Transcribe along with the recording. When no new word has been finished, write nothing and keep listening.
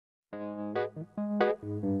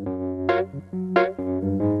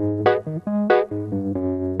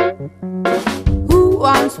Who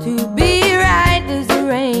wants to be right as the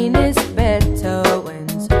rain is better when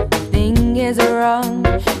something is wrong?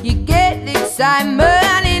 You get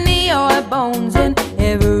excitement in your bones and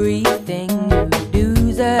everything you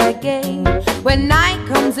do's a game. When night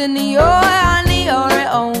comes and you're on your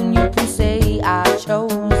own, you can say I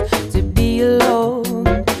chose to be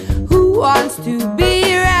alone. Who wants to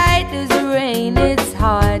be right as the rain? It's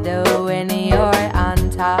harder when you're on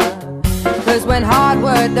top. Cause when hard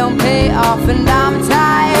work don't pay off and I'm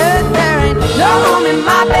tired, there ain't no room in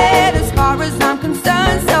my bed as far as I'm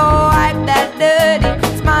concerned. So wipe that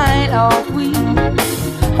dirty smile off. We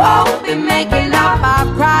won't be making up.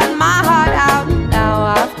 I've cried my heart out. Now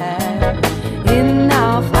I've had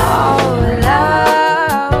enough of love.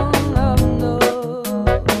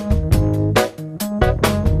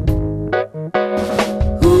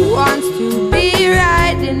 Who wants to be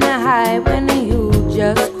right in the high when you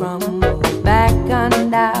just crumble back on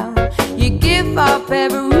down? You give up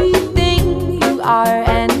everything you are,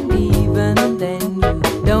 and even then you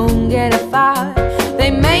don't get far.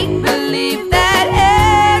 They make believe that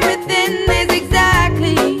everything is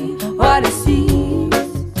exactly what it seems,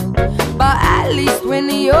 but at least when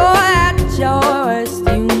you're at your worst,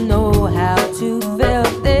 you know how to feel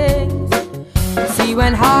things. See,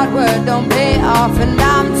 when hard work don't pay off and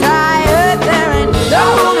I'm tired, there ain't no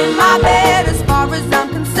room in my bed as far as I'm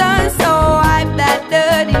concerned. So wipe that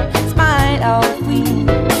dirty smile off. We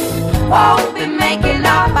won't be making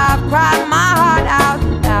up. I've cried my heart out.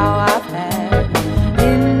 Now I've had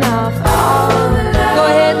enough of love. Go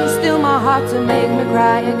ahead and still my heart to make me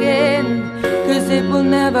cry again, cause it will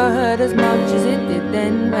never hurt as much as it did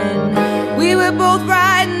then when we were both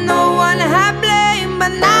right and no one had blame.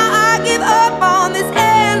 But now I give up on this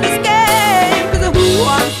endless game. Cause who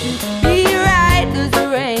wants to